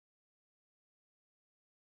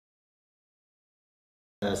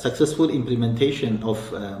Successful implementation of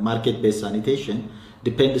market-based sanitation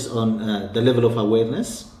depends on the level of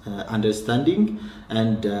awareness, understanding,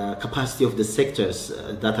 and capacity of the sectors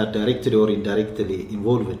that are directly or indirectly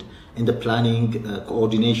involved in the planning,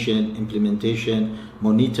 coordination, implementation,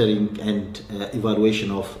 monitoring, and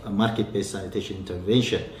evaluation of market-based sanitation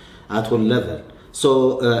intervention at all levels.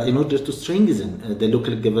 So in order to strengthen the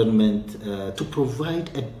local government to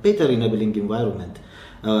provide a better enabling environment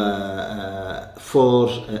for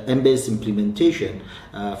MBAS implementation,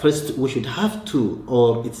 first we should have to,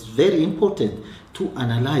 or it's very important to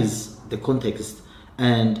analyze the context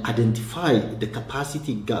and identify the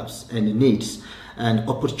capacity gaps and needs and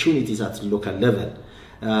opportunities at the local level.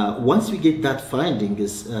 Once we get that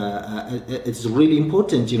findings, it's really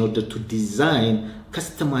important in order to design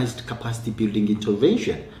customized capacity building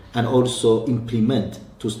intervention and also implement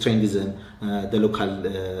to strengthen the local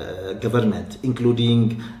government,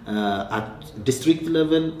 including at district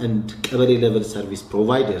level and community level service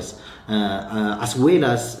providers, as well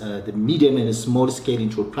as the medium and small scale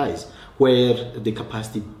enterprise, where the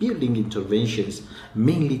capacity building interventions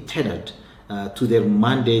mainly tailored to their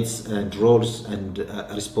mandates and roles and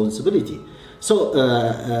responsibility.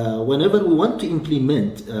 So whenever we want to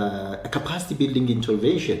implement a capacity building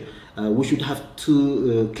intervention, we should have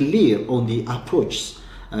to clear on the approach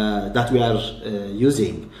that we are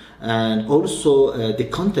using, and also the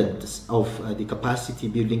contents of the capacity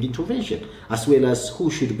building intervention, as well as who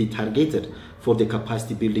should be targeted for the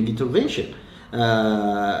capacity building intervention.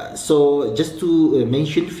 So just to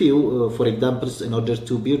mention few, for examples, in order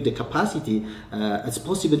to build the capacity, it's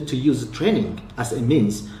possible to use training as a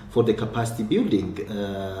means for the capacity building,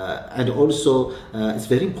 and also it's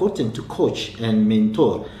very important to coach and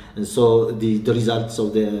mentor. And so the results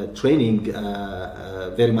of the training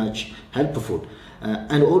very much helpful,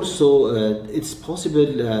 and also it's possible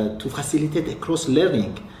to facilitate a cross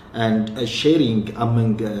learning and sharing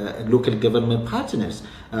among local government partners,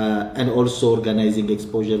 and also organizing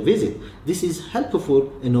exposure visit. This is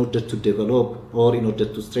helpful in order to develop or in order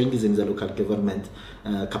to strengthen the local government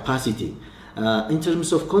capacity. In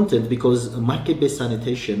terms of content, because market-based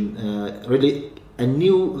sanitation really a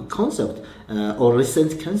new concept or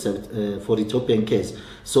recent concept for Ethiopian case.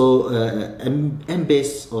 So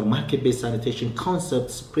M-based or market-based sanitation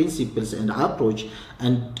concepts, principles, and approach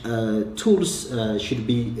and tools should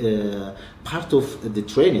be part of the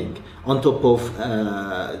training, on top of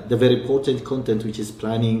the very important content, which is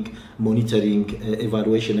planning, monitoring,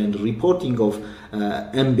 evaluation, and reporting of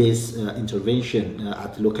M-based intervention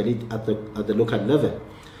at the local level.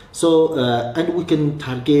 So, and we can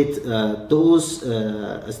target those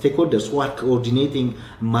stakeholders who are coordinating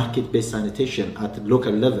market-based sanitation at the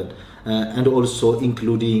local level, and also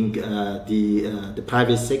including the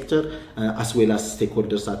private sector, as well as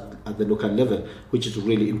stakeholders at the local level, which is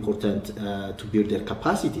really important to build their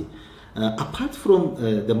capacity. Apart from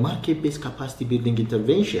the market-based capacity building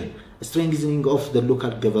intervention, strengthening of the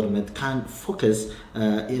local government can focus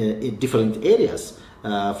in different areas.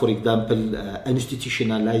 For example,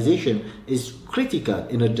 institutionalization is critical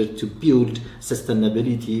in order to build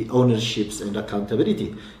sustainability, ownerships, and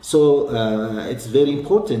accountability. So it's very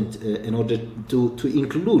important in order to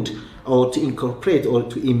include or to incorporate or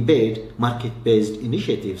to embed market-based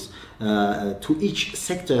initiatives to each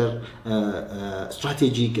sector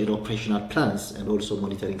strategic and operational plans, and also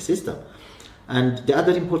monitoring system. And the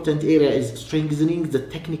other important area is strengthening the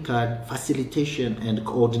technical facilitation and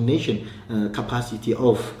coordination capacity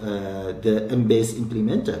of the M-based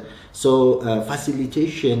implementer. So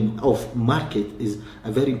facilitation of market is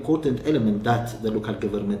a very important element that the local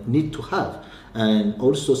government need to have. And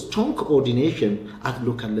also strong coordination at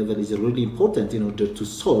local level is really important in order to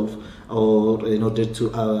solve or in order to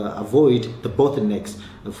avoid the bottlenecks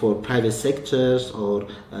for private sectors or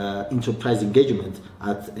enterprise engagement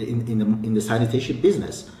in the sanitation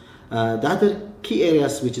business. The other key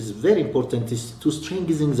areas which is very important is to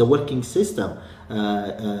strengthen the working system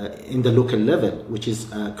in the local level, which is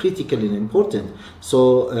critical and important.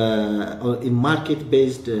 So in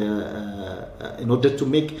market-based, in order to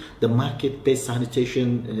make the market-based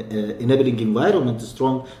sanitation enabling environment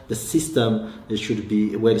strong, the system should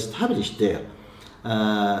be well established there.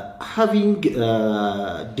 Having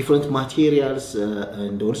different materials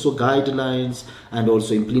and also guidelines and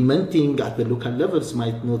also implementing at the local levels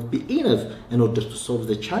might not be enough in order to solve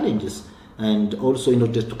the challenges and also in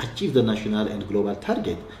order to achieve the national and global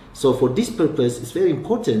target. So for this purpose, it's very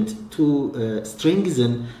important to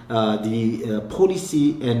strengthen the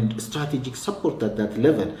policy and strategic support at that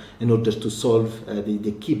level in order to solve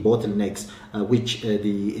the key bottlenecks which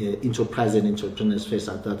the enterprise and entrepreneurs face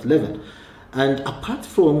at that level. And apart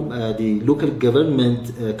from the local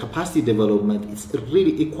government capacity development, it's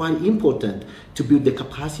really equally important to build the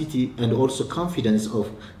capacity and also confidence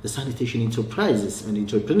of the sanitation enterprises and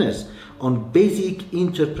entrepreneurs on basic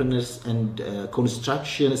entrepreneurs and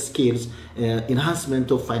construction skills,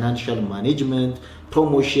 enhancement of financial management,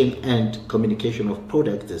 promotion and communication of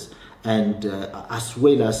products, and as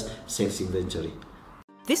well as sales inventory.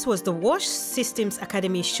 This was the WASH Systems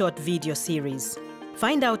Academy short video series.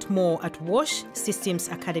 Find out more at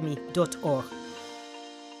washsystemsacademy.org.